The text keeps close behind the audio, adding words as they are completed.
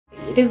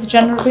it is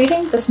general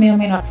reading. This may or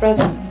may not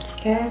resonate.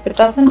 Okay, if it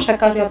doesn't,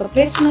 check out your other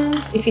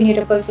placements. If you need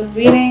a personal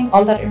reading,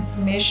 all that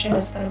information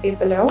is going to be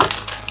below.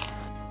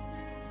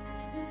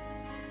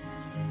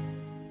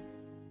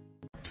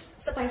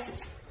 So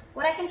Pisces,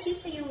 what I can see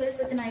for you is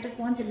with the Knight of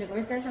Wands in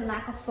reverse, there's a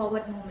lack of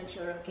forward movement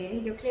here, okay?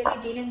 You're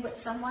clearly dealing with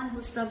someone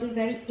who's probably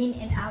very in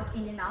and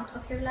out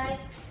of your life,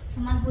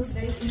 someone who's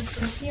very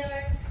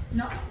insincere,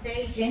 not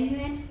very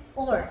genuine,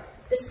 or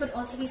this could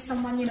also be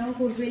someone, you know,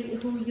 who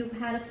you've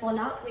had a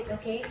fallout with,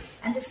 okay?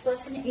 And this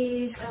person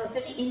is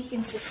very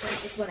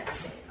inconsistent is what I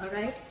say,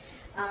 alright?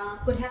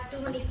 Could have too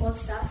many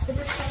false starts with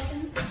this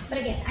person. But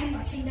again, I'm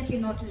not saying that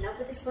you're not in love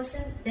with this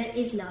person. There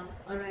is love,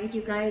 alright?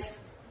 You guys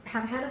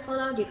have had a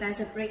fallout, you guys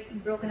have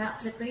broken up,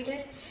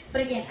 separated.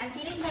 But again, I'm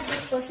feeling that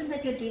this person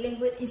that you're dealing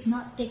with is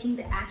not taking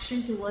the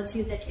action towards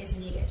you that is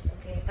needed,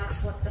 okay? That's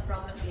what the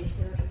problem is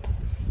here.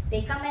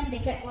 They come in, they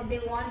get what they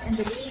want and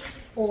they leave,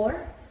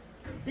 or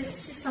this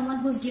is just someone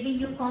who's giving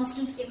you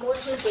constant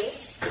emotional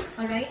dates,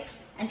 alright,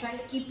 and trying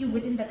to keep you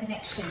within the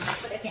connection.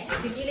 But again,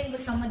 you're dealing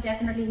with someone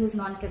definitely who's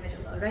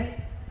non-committal, alright?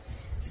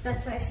 So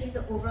that's why I see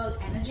the overall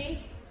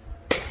energy.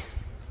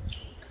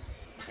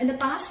 In the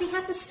past, we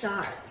had the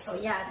Star. So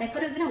yeah, there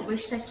could have been a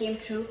wish that came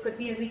true. Could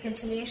be a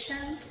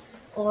reconciliation,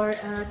 or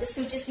this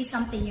could just be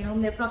something, you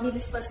know, probably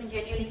this person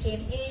genuinely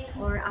came in,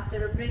 or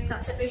after a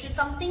breakup, separation,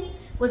 something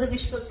was a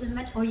wish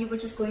fulfillment, or you were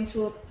just going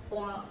through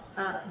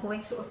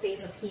a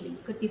phase of healing.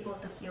 Could be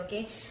both of you,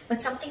 okay?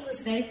 But something was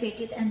very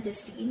fated and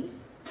destined,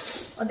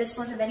 or this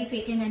was a very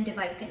fated and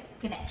divine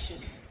connection.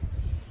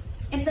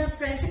 In the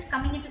present,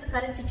 coming into the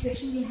current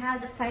situation, we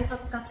have the 5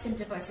 of Cups in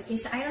reverse, okay?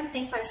 So I don't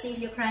think, Pisces,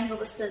 you're crying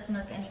over spilt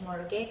milk anymore,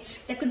 okay?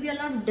 There could be a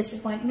lot of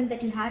disappointment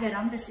that you had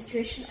around this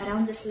situation,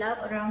 around this love,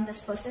 around this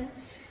person.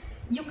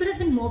 You could have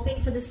been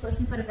moping for this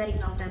person for a very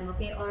long time,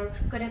 okay? Or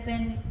could have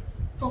been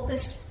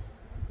focused,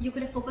 you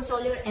could have focused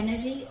all your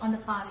energy on the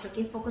past,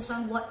 okay? Focused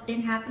on what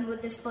didn't happen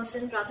with this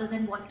person rather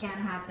than what can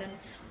happen.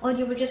 Or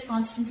you were just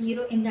constantly, you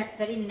know, in that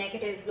very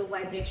negative, low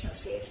vibrational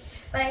stage.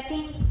 But I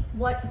think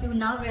what you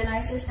now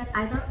realize is that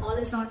either all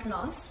is not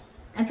lost,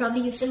 and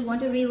probably you still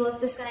want to rework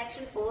this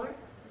connection, or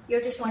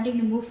you're just wanting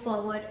to move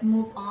forward,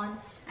 move on,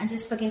 and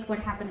just forget what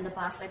happened in the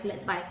past, like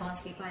let bygones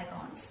be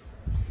bygones.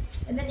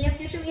 In the near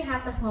future, we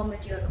have the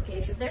Hermit here,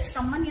 okay? So there's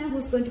someone here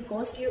who's going to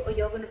ghost you, or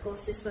you're going to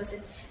ghost this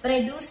person. But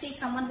I do see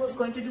someone who's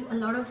going to do a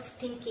lot of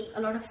thinking,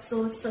 a lot of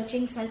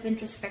soul-searching,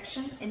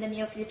 self-introspection in the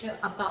near future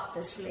about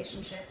this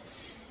relationship.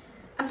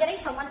 I'm getting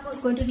someone who's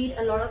going to need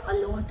a lot of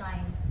alone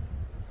time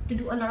to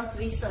do a lot of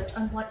research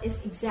on what is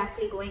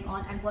exactly going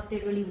on and what they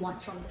really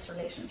want from this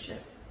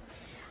relationship.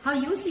 How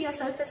you see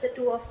yourself is the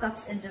 2 of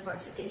Cups in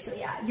reverse, okay? So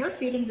yeah, you're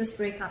feeling this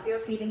breakup, you're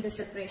feeling this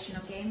separation,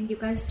 okay? You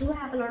guys do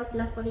have a lot of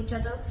love for each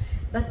other,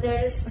 but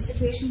there is a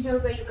situation here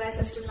where you guys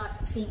are still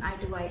not seeing eye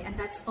to eye, and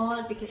that's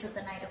all because of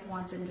the Knight of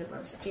Wands in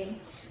reverse, okay?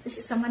 This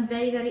is someone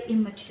very, very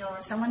immature,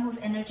 someone whose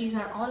energies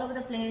are all over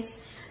the place.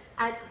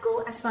 I'd go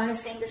as far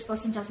as saying this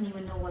person doesn't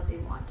even know what they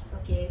want,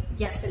 okay?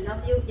 Yes, they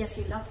love you, yes,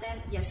 you love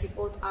them, yes, you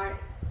both are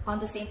on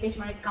the same page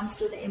when it comes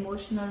to the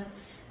emotional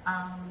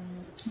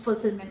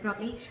fulfillment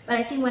probably, but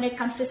I think when it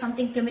comes to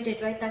something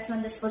committed, right, that's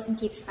when this person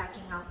keeps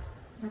backing up.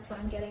 That's what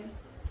I'm getting.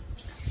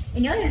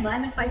 In your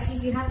environment,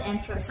 Pisces, you have the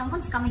Emperor.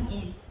 Someone's coming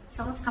in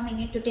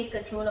to take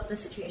control of the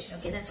situation,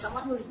 okay? There's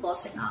someone who's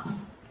bossing up,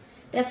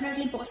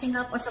 definitely bossing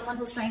up, or someone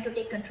who's trying to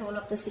take control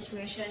of the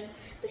situation.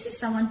 This is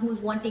someone who's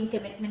wanting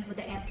commitment with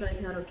the Emperor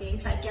here, okay?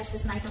 So I guess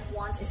this Knight of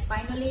Wands is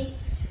finally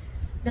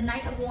the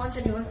Knight of Wands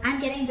in reverse. I'm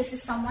getting this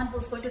is someone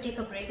who's going to take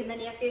a break in the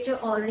near future,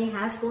 already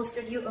has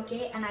ghosted you,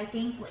 okay? And I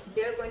think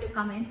they're going to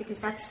come in because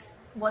that's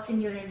what's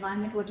in your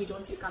environment, what you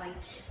don't see coming.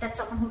 That's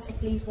someone who's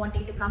at least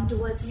wanting to come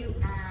towards you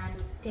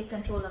and take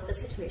control of the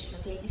situation,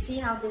 okay? You see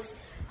how this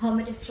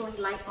Hermit is throwing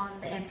light on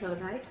the Emperor,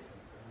 right?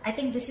 I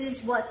think this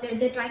is what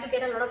they're trying to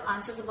get a lot of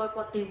answers about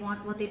what they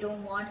want, what they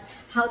don't want,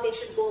 how they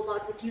should go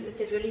about with you if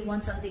they really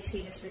want something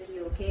serious with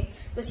you, okay?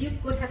 Because you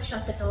could have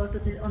shut the door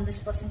to on this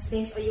person's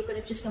face, or you could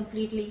have just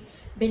completely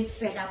been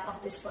fed up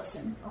of this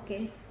person,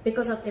 okay?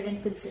 Because of their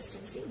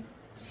inconsistency.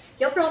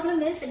 Your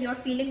problem is that you're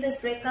feeling this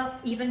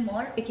breakup even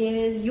more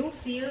because you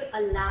feel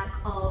a lack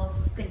of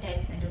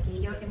contentment, okay?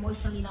 You're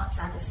emotionally not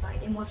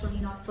satisfied, emotionally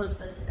not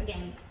fulfilled.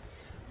 Again,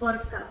 4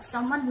 of Cups,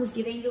 someone who's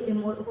giving you,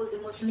 who's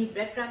emotionally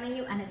breadcrumbing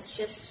you, and it's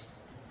just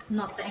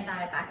not the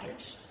entire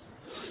package.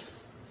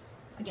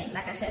 Again,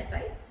 like I said,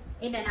 right?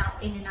 In and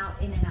out, in and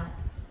out, in and out.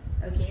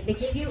 Okay, they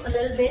give you a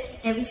little bit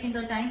every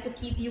single time to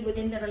keep you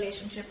within the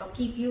relationship, or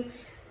keep you,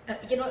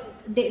 you know,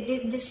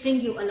 they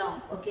string you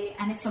along, okay?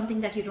 And it's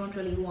something that you don't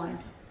really want.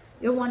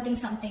 You're wanting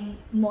something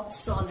more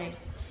solid.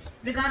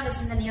 Regardless,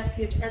 in the near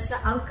future, as the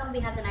outcome, we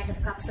have the Knight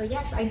of Cups. So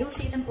yes, I do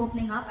see them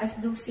opening up. I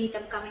do see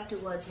them coming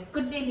towards you.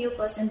 Could be a new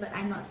person, but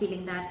I'm not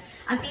feeling that.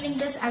 I'm feeling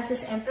this as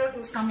this Emperor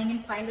who's coming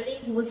in finally,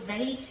 who was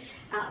very,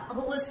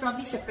 who was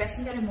probably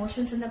suppressing their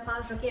emotions in the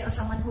past, okay? Or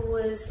someone who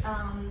was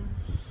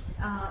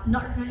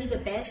not really the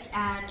best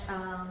at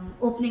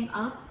opening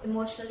up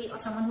emotionally, or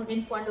someone who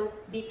didn't want to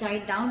be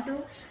tied down to.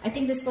 I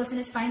think this person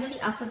is finally,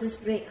 after this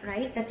break,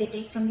 right, that they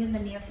take from you in the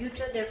near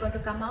future, they're going to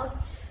come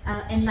out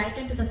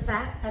enlightened to the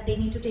fact that they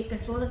need to take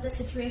control of the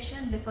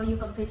situation before you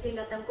completely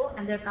let them go,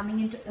 and they're coming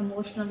in to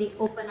emotionally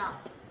open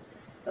up.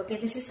 Okay,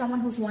 this is someone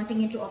who's wanting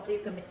you to offer you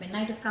commitment.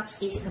 Knight of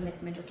Cups is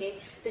commitment, okay?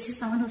 This is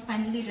someone who's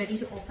finally ready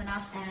to open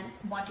up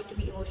and want you to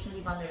be emotionally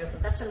vulnerable.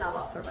 That's a love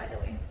offer, by the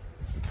way.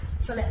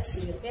 So let's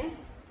see, okay?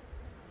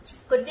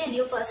 Could be a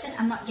new person.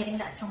 I'm not getting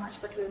that so much,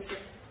 but we'll see.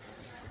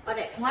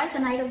 Alright, why is the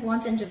Knight of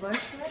Wands in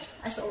reverse here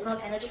as the overall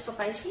energy for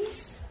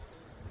Pisces?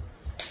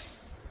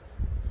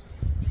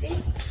 See?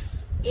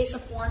 Ace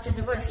of Wands in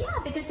reverse. Yeah,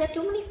 because there are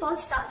too many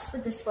false starts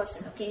with this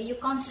person, okay? You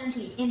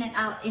constantly in and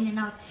out, in and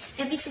out.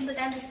 Every single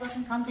time this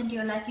person comes into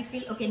your life, you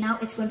feel, okay, now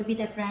it's going to be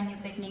that brand new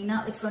beginning.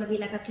 Now it's going to be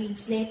like a clean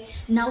slate.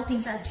 Now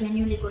things are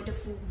genuinely going to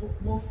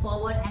move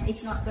forward, and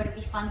it's not going to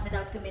be fun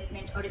without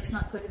commitment, or it's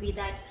not going to be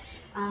that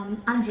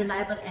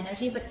unreliable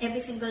energy. But every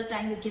single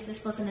time you give this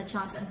person a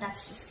chance, and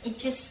that's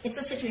just, it's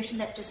a situation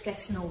that just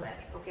gets nowhere,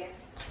 okay?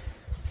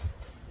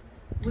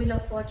 Wheel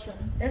of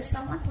Fortune. There's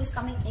someone who's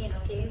coming in,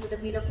 okay, with the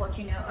Wheel of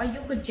Fortune here, or you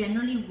could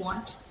generally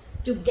want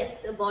to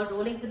get the ball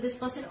rolling with this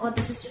person, or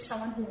this is just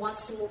someone who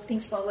wants to move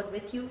things forward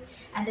with you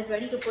and they're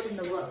ready to put in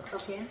the work,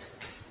 okay?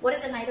 What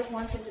is the Knight of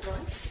Wands in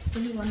reverse?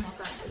 Give me one more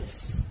card,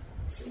 please.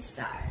 See,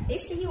 Star. They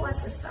see you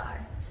as a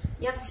star.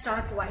 You have the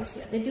star twice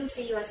here. They do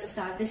see you as a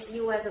star. They see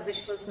you as a wish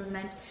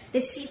fulfillment. They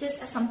see this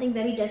as something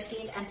very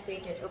destined and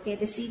fated, okay?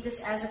 They see this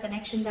as a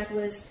connection that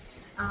was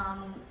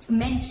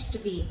meant to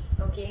be,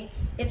 okay?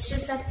 It's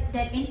just that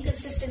that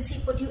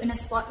inconsistency put you in a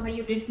spot where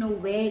you didn't know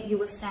where you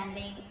were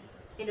standing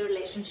in a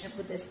relationship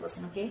with this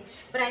person, okay?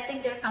 But I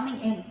think they're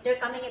coming in. They're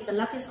coming in. The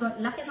luck is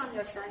on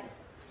your side.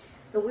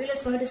 The wheel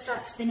is going to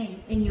start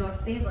spinning in your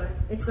favor.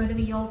 It's going to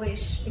be your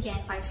wish again,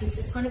 Pisces.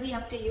 It's going to be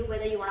up to you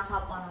whether you want to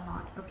hop on or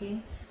not,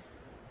 okay?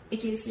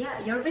 Because yeah,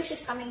 your wish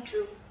is coming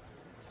true.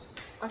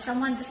 Or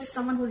this is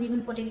someone who's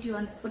even putting you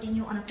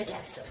on a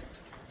pedestal.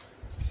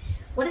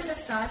 What is the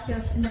star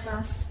here in the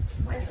past?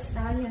 Why is the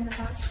star here in the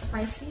past for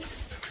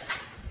Pisces?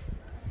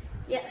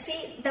 Yeah,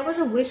 see, there was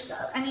a wish.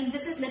 I mean,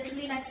 this is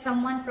literally like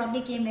someone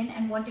probably came in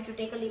and wanted to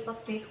take a leap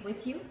of faith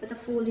with you, with a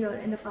fool here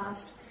in the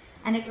past.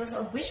 And it was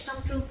a wish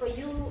come true for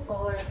you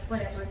or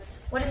whatever.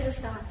 What is the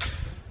star?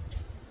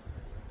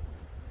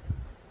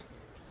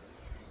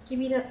 Give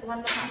me the one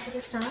more after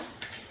the star.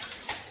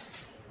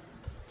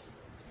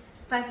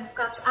 Five of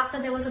Cups.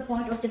 After there was a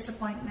point of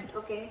disappointment,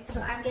 okay? So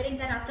I'm getting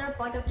that after a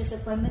point of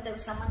disappointment, there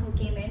was someone who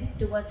came in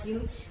towards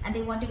you and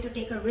they wanted to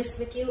take a risk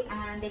with you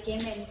and they came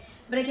in.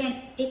 But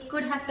again, it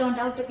could have turned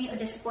out to be a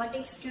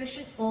disappointing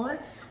situation, or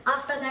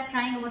after that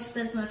crying over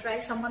spilled milk,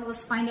 right? Someone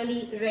was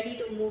finally ready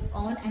to move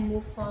on and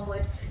move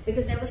forward,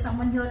 because there was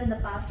someone here in the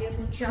past year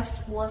who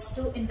just was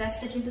too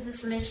invested into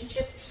this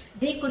relationship.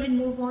 They couldn't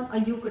move on, or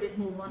you couldn't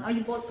move on, or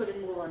you both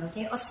couldn't move on,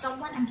 okay? Or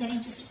someone, I'm getting,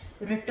 just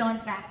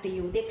returned back to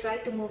you. They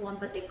tried to move on,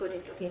 but they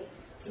couldn't, okay?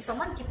 So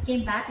someone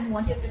came back and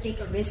wanted to take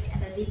a risk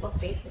and a leap of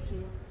faith with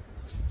you.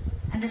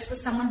 And this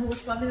was someone who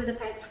was probably with the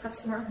Five of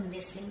Cups, a lot of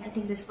missing. I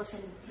think this person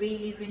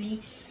really,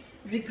 really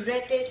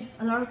regretted,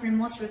 a lot of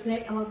remorse,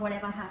 regret about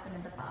whatever happened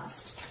in the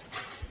past.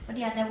 But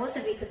yeah, there was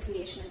a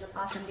reconciliation in the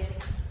past, I'm getting.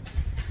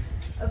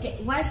 Okay,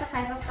 why is the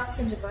Five of Cups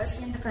in reverse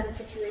in the current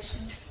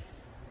situation?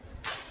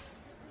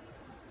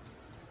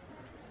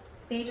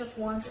 Page of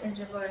Wands in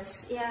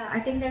reverse. Yeah, I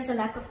think there's a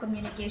lack of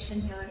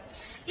communication here.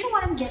 You know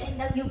what I'm getting?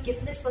 That you've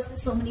given this person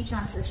so many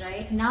chances,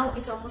 right? Now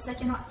it's almost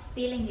like you're not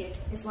feeling it,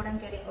 is what I'm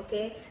getting,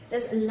 okay?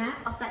 There's a lack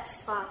of that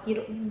spark. You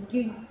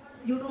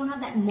don't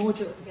have that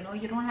mojo, you know?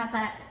 You don't have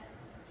that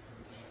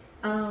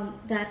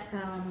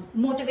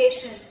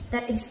motivation,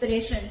 that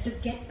inspiration to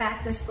get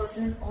back this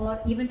person, or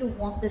even to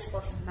want this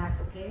person back,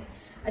 okay?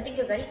 I think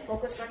you're very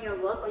focused on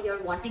your work, or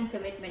you're wanting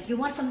commitment. You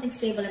want something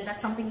stable, and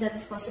that's something that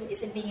this person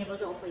isn't being able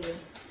to offer you.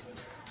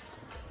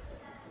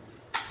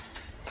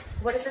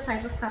 What is the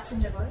Five of Cups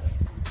in reverse?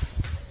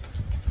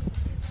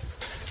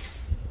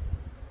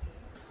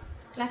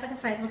 Clap at the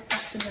Five of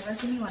Cups in reverse.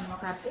 Give me one more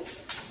card,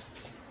 please.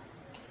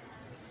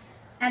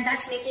 And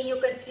that's making you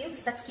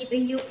confused. That's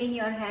keeping you in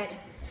your head.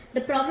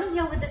 The problem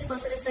here with this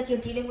person is that you're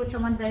dealing with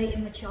someone very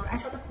immature. I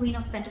saw the Queen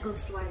of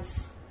Pentacles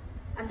twice.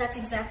 And that's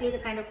exactly the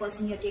kind of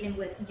person you're dealing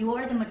with.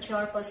 You're the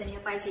mature person here,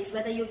 Pisces,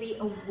 whether you be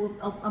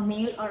a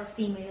male or a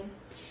female.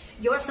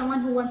 You're someone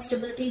who wants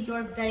stability.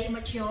 You're very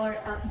mature.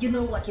 You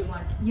know what you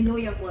want. You know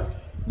your worth.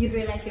 You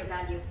realize your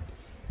value.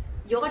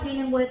 You're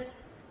dealing with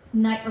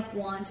Knight of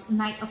Wands,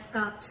 Knight of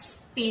Cups,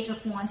 Page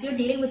of Wands. You're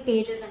dealing with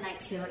pages and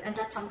knights here. And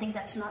that's something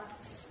that's not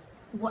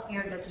what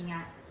you're looking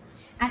at.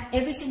 And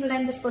every single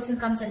time this person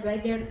comes in,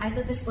 right there,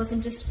 either this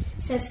person just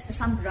says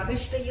some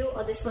rubbish to you,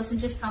 or this person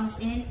just comes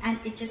in and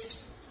it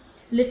just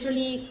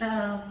literally,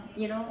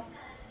 you know,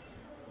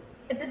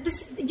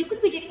 you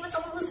could be dealing with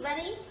someone who's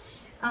very,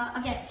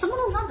 again, someone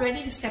who's not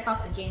ready to step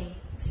up the game.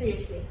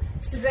 Seriously,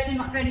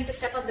 not ready to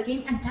step up the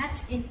game, and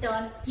that's in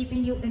turn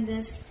keeping you in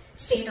this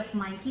state of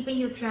mind, keeping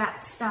you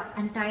trapped, stuck,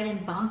 and tied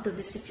and bound to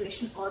this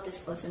situation or this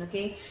person,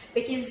 okay?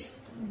 Because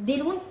they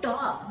don't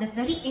talk, they're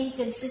very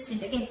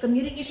inconsistent. Again,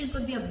 communication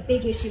could be a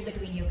big issue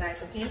between you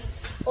guys, okay?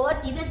 Or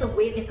even the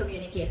way they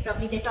communicate.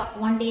 Probably they talk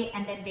one day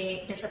and then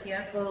they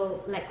disappear for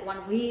like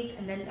 1 week,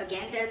 and then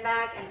again they're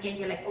back, and again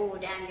you're like, oh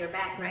damn, you're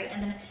back, right?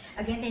 And then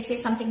again they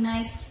say something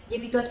nice,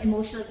 give you that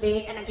emotional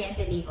bait, and again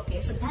they leave, okay?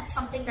 So that's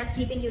something that's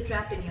keeping you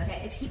trapped in your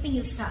head. It's keeping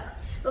you stuck.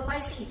 But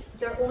Pisces,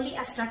 you're only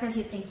as stuck as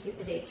you think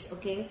it is,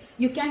 okay?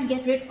 You can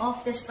get rid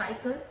of this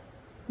cycle.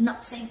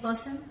 Not same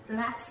person,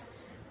 relax.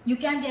 You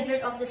can get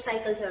rid of this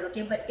cycle here,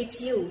 okay? But it's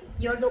you.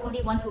 You're the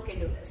only one who can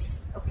do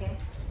this, okay?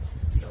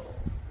 So,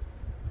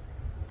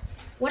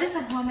 what is the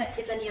Hermit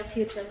in the near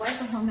future? Why is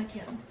the Hermit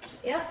here?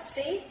 Yeah,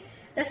 see?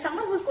 There's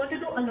someone who's going to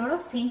do a lot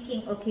of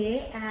thinking,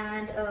 okay?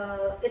 And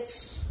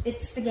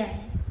it's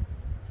again,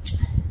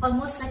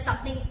 almost like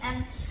something,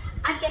 and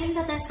I'm getting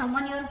that there's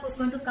someone here who's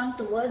going to come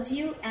towards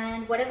you,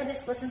 and whatever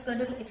this person's going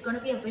to do, it's going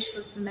to be a wish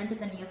fulfillment in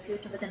the near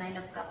future with the Nine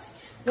of Cups.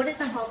 What is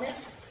the Hermit?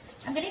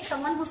 I'm getting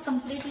someone who's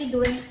completely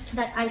doing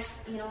that,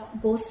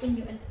 ghosting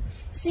you. And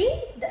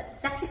see,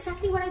 that's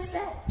exactly what I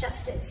said.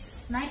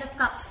 Justice, Nine of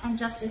Cups and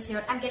Justice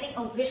here. I'm getting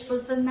a wish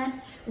fulfillment,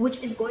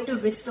 which is going to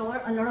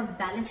restore a lot of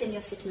balance in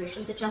your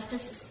situation. The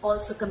Justice is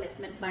also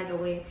commitment, by the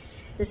way.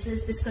 This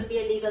could be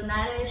a legal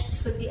marriage,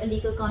 this could be a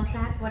legal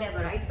contract,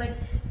 whatever, right? But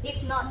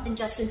if not, then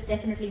justice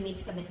definitely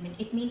means commitment.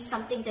 It means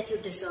something that you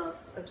deserve,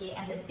 okay?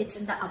 And it's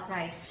in the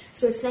upright.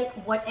 So it's like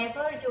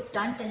whatever you've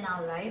done till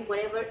now, right?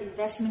 Whatever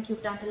investment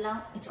you've done till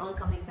now, it's all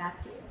coming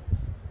back to you.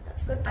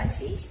 That's good,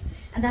 Pisces.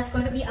 And that's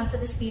going to be after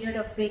this period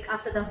of break,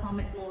 after the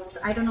Hermit mode.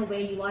 So I don't know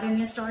where you are in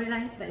your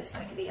storyline, but it's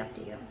going to be up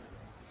to you.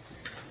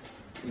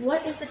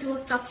 What is the Two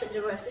of Cups in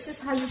reverse? This is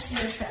how you see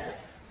yourself.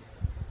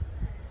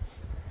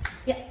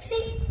 Yeah,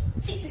 see,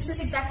 this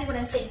is exactly what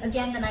I'm saying.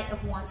 Again, the Knight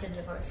of Wands in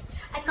reverse.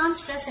 I can't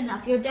stress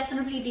enough. You're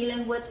definitely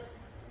dealing with,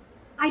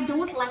 I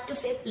don't like to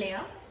say player.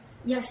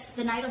 Yes,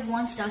 the Knight of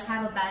Wands does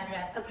have a bad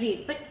rap,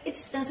 agreed. But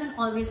it doesn't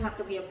always have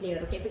to be a player,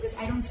 okay? Because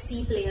I don't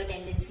see player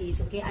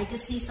tendencies, okay? I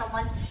just see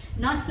someone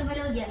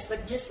non-committal, yes.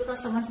 But just because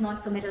someone's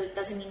non-committal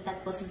doesn't mean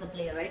that person's a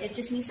player, right? It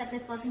just means that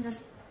that person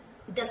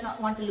does not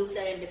want to lose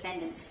their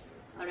independence.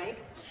 Alright,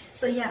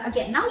 so yeah,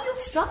 again, now you've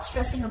stopped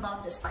stressing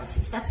about this,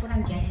 Pisces. That's what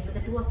I'm getting with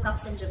the Two of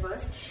Cups in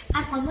reverse.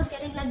 I'm almost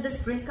getting like this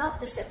breakup,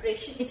 this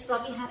separation. It's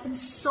probably happened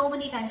so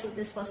many times with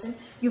this person.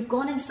 You've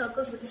gone in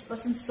circles with this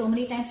person so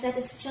many times that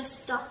it's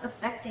just stopped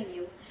affecting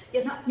you.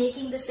 You're not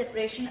making this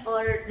separation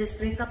or this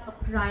breakup a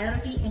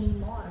priority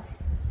anymore.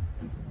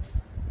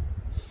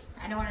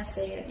 I don't want to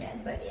say it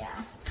again, but yeah.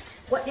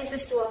 What is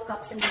this Two of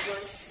Cups in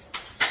reverse?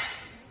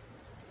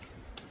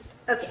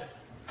 Okay,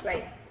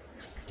 right.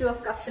 Two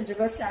of Cups in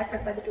reverse,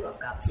 clarified by the Two of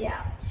Cups.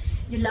 Yeah,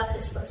 you love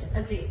this person.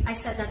 Agreed. I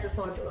said that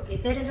before too. Okay,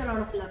 there is a lot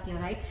of love here,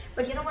 right?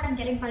 But you know what I'm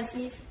getting,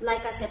 Pisces?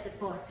 Like I said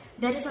before,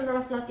 there is a lot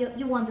of love here.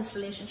 You want this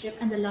relationship,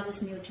 and the love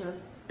is mutual.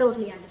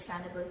 Totally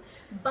understandable.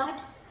 But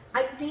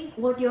I think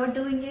what you're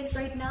doing is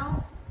right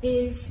now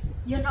is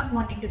you're not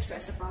wanting to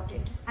stress about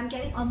it. I'm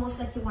getting almost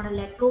like you want to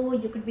let go.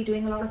 You could be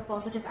doing a lot of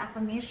positive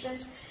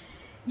affirmations.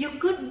 You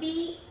could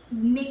be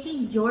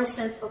making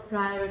yourself a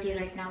priority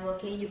right now,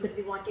 okay? You could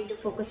be wanting to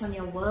focus on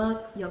your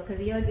work, your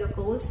career, your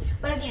goals.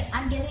 But again,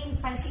 I'm getting,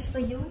 Pisces, for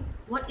you,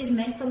 what is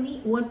meant for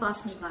me won't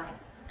pass me by.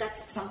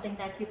 That's something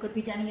that you could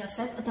be telling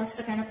yourself, but that's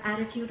the kind of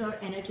attitude or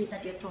energy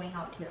that you're throwing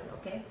out here,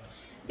 okay?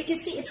 Because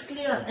see, it's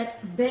clear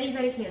that, very,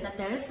 very clear that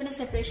there has been a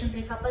separation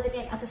breakup, but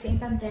again, at the same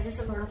time, there is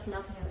a lot of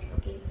love here,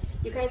 okay?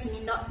 You guys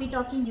may not be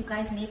talking, you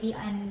guys may be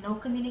in no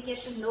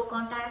communication, no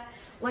contact,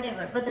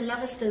 whatever, but the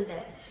love is still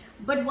there.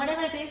 But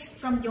whatever it is,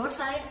 from your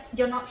side,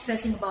 you're not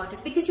stressing about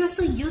it because you're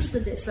so used to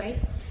this, right?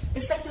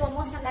 It's like you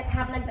almost have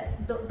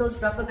like those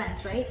rubber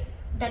bands, right?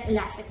 That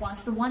elastic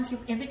ones, the ones you,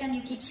 every time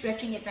you keep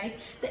stretching it, right?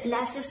 The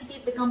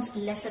elasticity becomes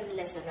lesser and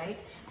lesser, right?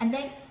 And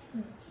then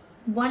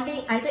one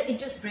day, either it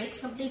just breaks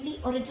completely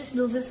or it just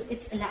loses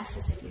its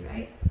elasticity,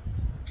 right?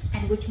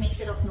 And which makes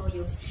it of no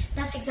use.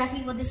 That's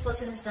exactly what this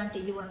person has done to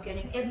you. I'm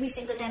getting every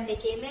single time they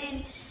came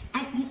in,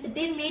 and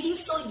they made you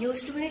so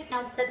used to it.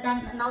 Now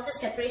the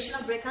separation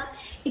or breakup,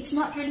 it's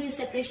not really a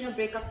separation or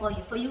breakup for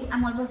you. For you,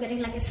 I'm almost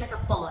getting like it's like a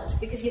pause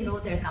because you know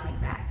they're coming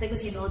back,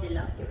 because you know they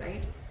love you,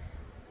 right?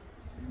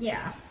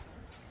 Yeah.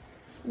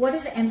 What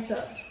is the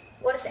Emperor?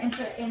 What is the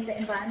Emperor in the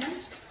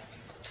environment?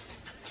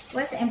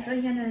 What is the Emperor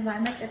here in the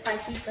environment that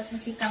Pisces doesn't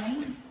see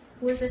coming?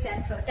 Who is this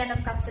Emperor? 10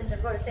 of Cups in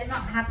reverse. They're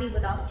not happy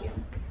without you.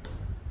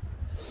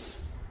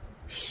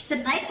 The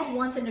Knight of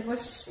Wands in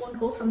reverse just won't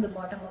go from the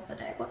bottom of the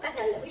deck. What the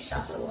hell? Let me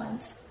shuffle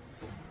once.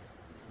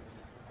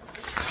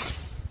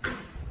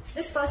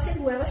 This person,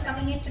 whoever's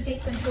coming in to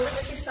take control,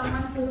 this is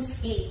someone who's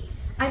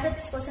either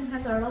this person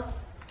has a lot of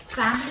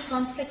family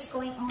conflicts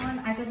going on,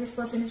 either this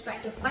person is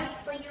trying to fight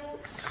for you,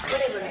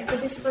 whatever, right?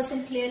 But this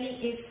person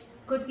clearly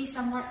could be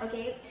someone,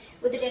 okay,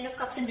 with the 10 of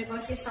Cups in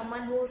reverse, is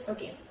someone who's,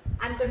 okay,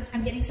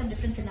 I'm getting some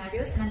different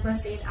scenarios and I'm going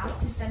to say it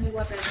out. Just tell me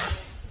what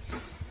resonates.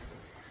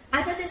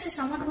 Either this is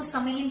someone who's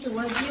coming in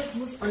towards you,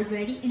 who's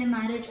already in a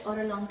marriage or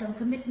a long-term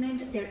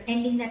commitment. They're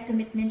ending that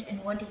commitment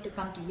and wanting to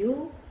come to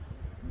you.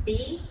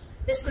 B,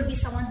 This could be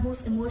someone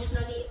who's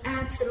emotionally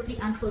absolutely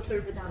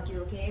unfulfilled without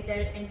you, okay?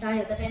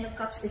 The Ten of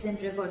Cups is in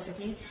reverse,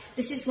 okay?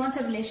 This is once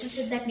a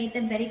relationship that made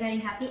them very, very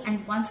happy,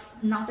 and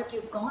now that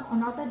you've gone, or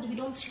now that you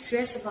don't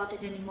stress about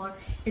it anymore,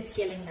 it's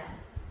killing them.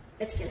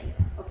 It's killing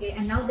them, okay?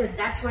 And now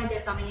that's why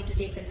they're coming in to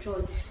take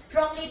control.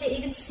 Probably they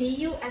even see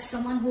you as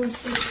someone who's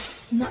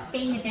not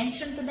paying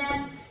attention to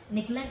them,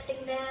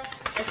 neglecting them,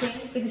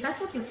 okay? Because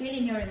that's what you feel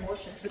in your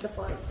emotions with the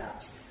Four of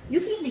Cups. You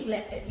feel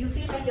neglected. You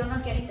feel like you're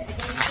not getting the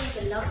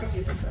attention, the love that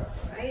you deserve,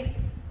 right?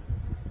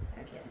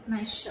 Okay,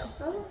 nice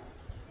shuffle.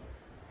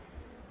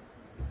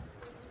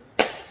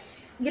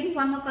 Give me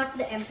one more card for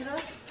the Emperor.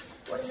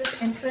 What is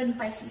this Emperor in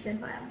Pisces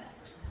environment?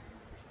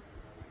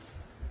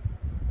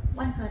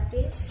 One card,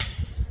 please.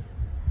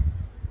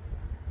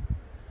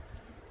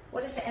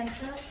 What is the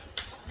Emperor?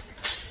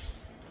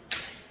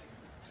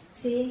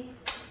 See,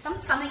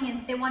 someone's coming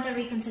in. They want a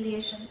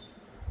reconciliation.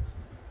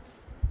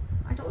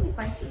 I told you,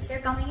 Pisces, they're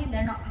coming in.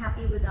 They're not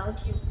happy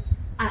without you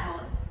at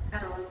all.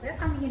 At all. They're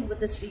coming in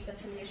with this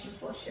reconciliation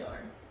for sure.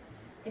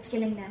 It's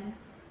killing them.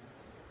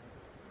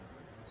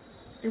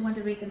 They want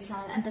to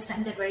reconcile, and this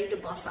time they're ready to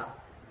boss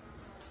up.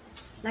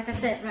 Like I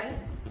said, right?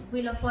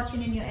 Wheel of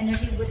Fortune in your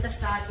energy with the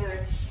star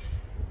here.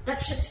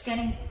 That shit's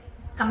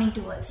coming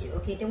towards you,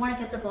 okay? They want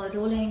to get the ball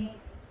rolling.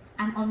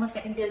 I'm almost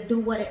getting they'll do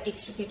what it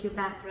takes to get you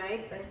back,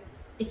 right? But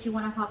if you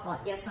want to hop on,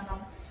 yes or no,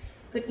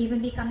 could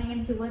even be coming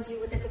in towards you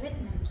with a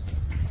commitment.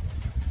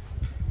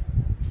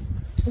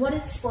 What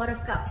is Four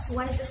of Cups?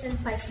 Why is this in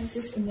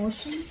Pisces'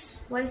 emotions?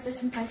 Why is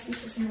this in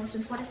Pisces'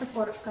 emotions? What is the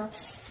Four of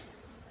Cups?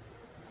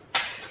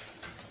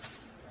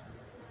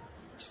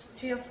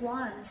 Three of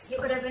Wands. You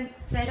could have been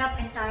fed up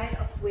and tired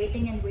of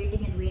waiting and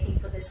waiting and waiting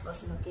for this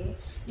person, okay?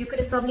 You could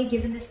have probably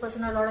given this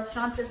person a lot of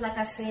chances, like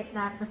I said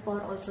that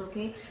before also,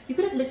 okay? You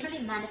could have literally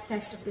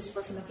manifested this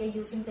person, okay?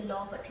 Using the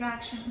law of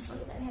attraction. I'm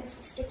sorry, that hair is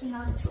just sticking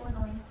out. It's so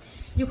annoying.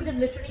 You could have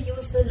literally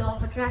used the law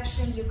of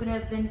attraction. You could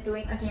have been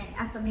doing, again,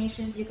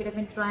 affirmations. You could have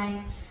been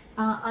trying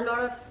a lot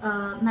of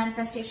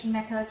manifestation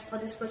methods for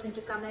this person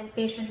to come in,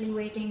 patiently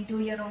waiting, do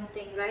your own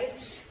thing, right?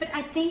 But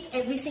I think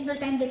every single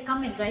time they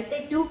come in, right?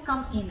 They do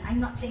come in. I'm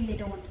not saying they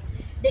don't.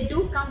 They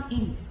do come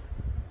in.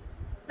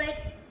 But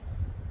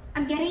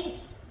I'm getting,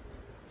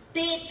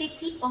 they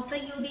keep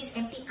offering you these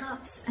empty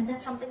cups, and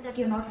that's something that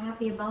you're not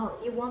happy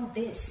about. You want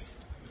this.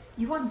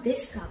 You want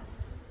this cup.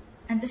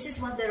 And this is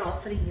what they're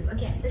offering you.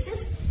 Again, this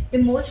is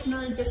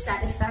emotional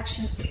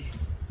dissatisfaction,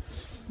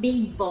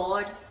 being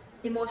bored,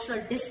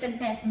 emotional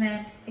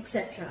discontentment,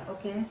 etc.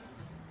 Okay,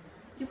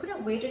 you could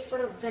have waited for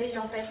a very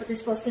long time for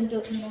this person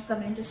to,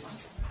 come in. Just one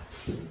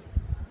second.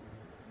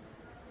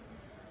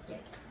 Yeah.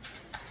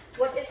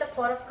 What is the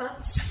Four of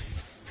Cups?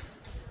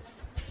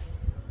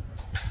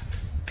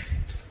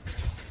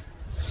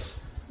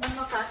 One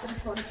more card for the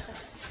Four of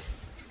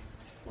Cups.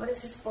 What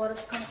is this Four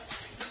of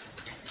Cups?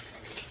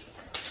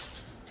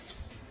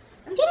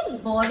 I'm getting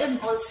boredom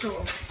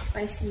also,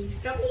 Pisces.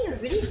 Probably you're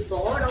really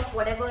bored of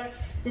whatever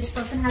this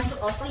person has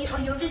to offer you, or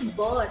you're just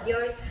bored.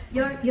 Your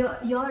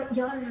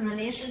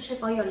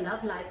relationship or your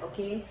love life,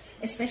 okay?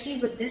 Especially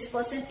with this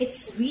person,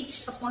 it's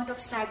reached a point of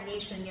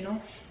stagnation.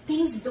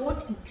 Things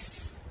don't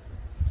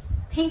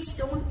tend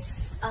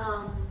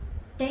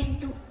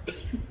to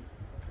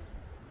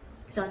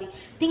sorry,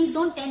 things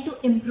don't tend to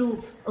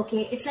improve.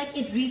 Okay, it's like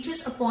it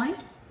reaches a point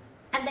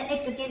and then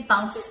it again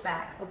bounces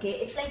back. Okay,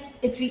 it's like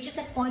it reaches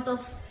that point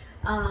of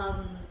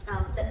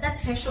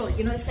that threshold.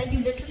 It's like you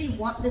literally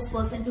want this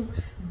person to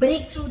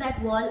break through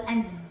that wall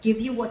and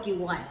give you what you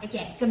want.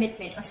 Again,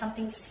 commitment or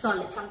something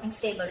solid, something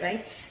stable,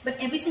 right? But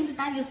every single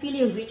time you feel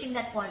you're reaching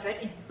that point,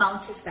 right, it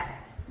bounces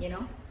back.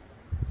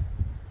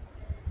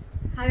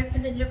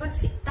 Hierophant in reverse.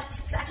 See, that's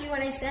exactly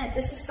what I said.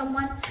 This is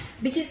someone,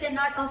 because they're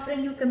not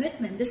offering you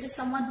commitment. This is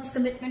someone who's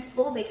commitment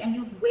phobic, and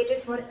you've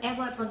waited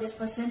forever for this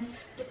person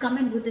to come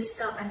in with this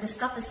cup, and this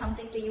cup is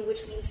something to you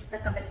which means the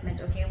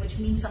commitment, okay, which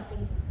means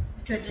something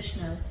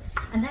traditional,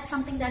 and that's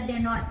something that they're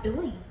not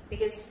doing,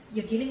 because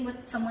you're dealing with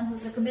someone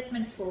who's a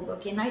commitment phobe.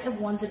 Okay, Knight of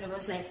Wands in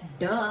reverse, like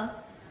duh.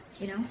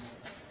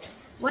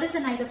 What is the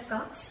Knight of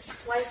Cups?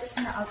 Why is this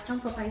in the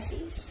outcome for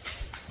Pisces?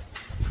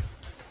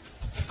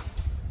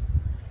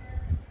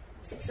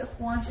 Six of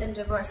Wands in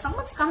reverse.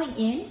 Someone's coming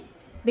in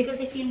because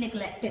they feel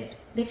neglected.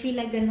 They feel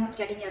like they're not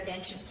getting your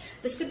attention.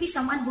 This could be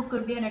someone who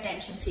could be an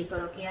attention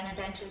seeker, okay, an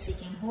attention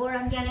seeking whore,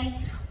 I'm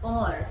getting,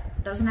 or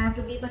doesn't have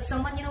to be, but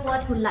someone,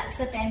 who likes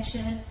the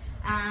attention,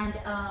 and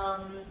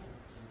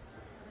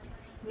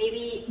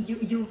maybe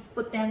you've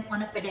put them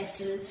on a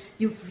pedestal.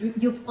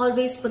 You've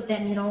always put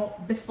them,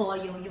 before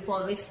you. You've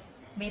always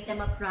made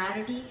them a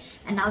priority,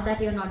 and now that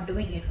you're not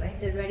doing it, right,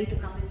 they're ready to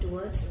come in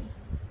towards you.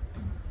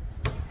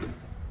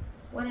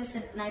 What is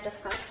the Knight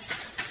of Cups?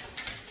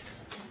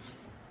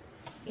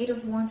 Eight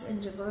of Wands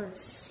in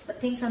reverse. But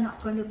things are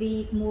not going to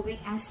be moving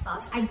as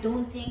fast. I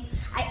don't think,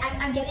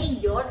 I'm getting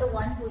you're the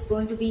one who's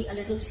going to be a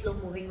little slow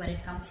moving when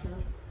it comes here.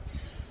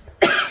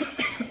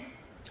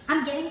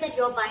 I'm getting that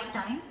you're buying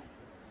time.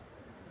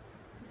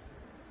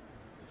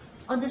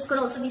 Or this could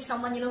also be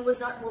someone, you know, who's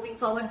not moving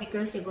forward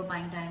because they were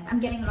buying time. I'm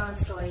getting a lot of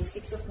stories,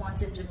 6 of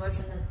Wands in reverse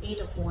and then 8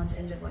 of Wands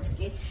in reverse,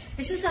 okay?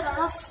 This is a lot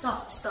of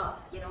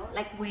stop, you know,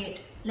 like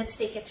wait, let's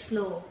take it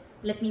slow,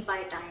 let me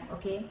buy time,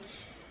 okay?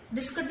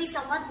 This could be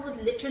someone who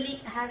literally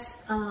has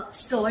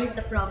stalled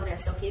the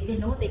progress, okay? They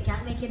know they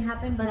can make it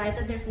happen, but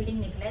either they're feeling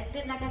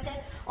neglected, like I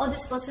said, or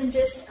this person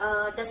just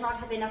does not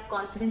have enough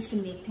confidence to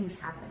make things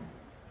happen.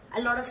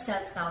 A lot of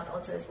self-doubt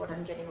also is what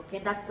I'm getting, okay?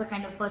 That's the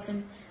kind of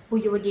person who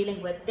you were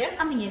dealing with. They're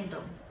coming in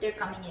though. They're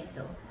coming in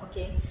though,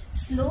 okay?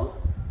 Slow.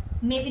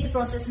 Maybe the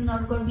process is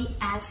not going to be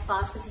as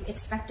fast as you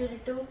expected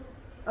it to,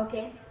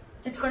 okay?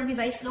 It's going to be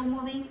very slow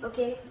moving,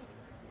 okay?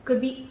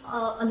 Could be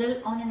a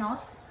little on and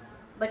off.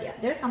 But yeah,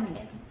 they're coming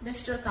in. They're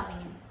still coming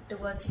in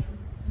towards you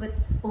with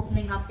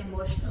opening up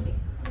emotionally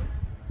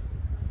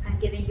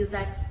and giving you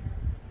that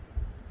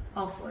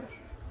offer,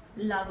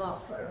 love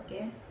offer,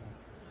 okay?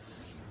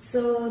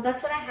 So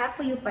that's what I have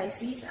for you,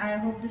 Pisces. I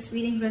hope this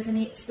reading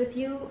resonates with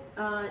you.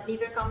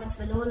 Leave your comments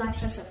below, like,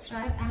 share,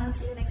 subscribe, and I'll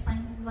see you next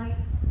time. Bye.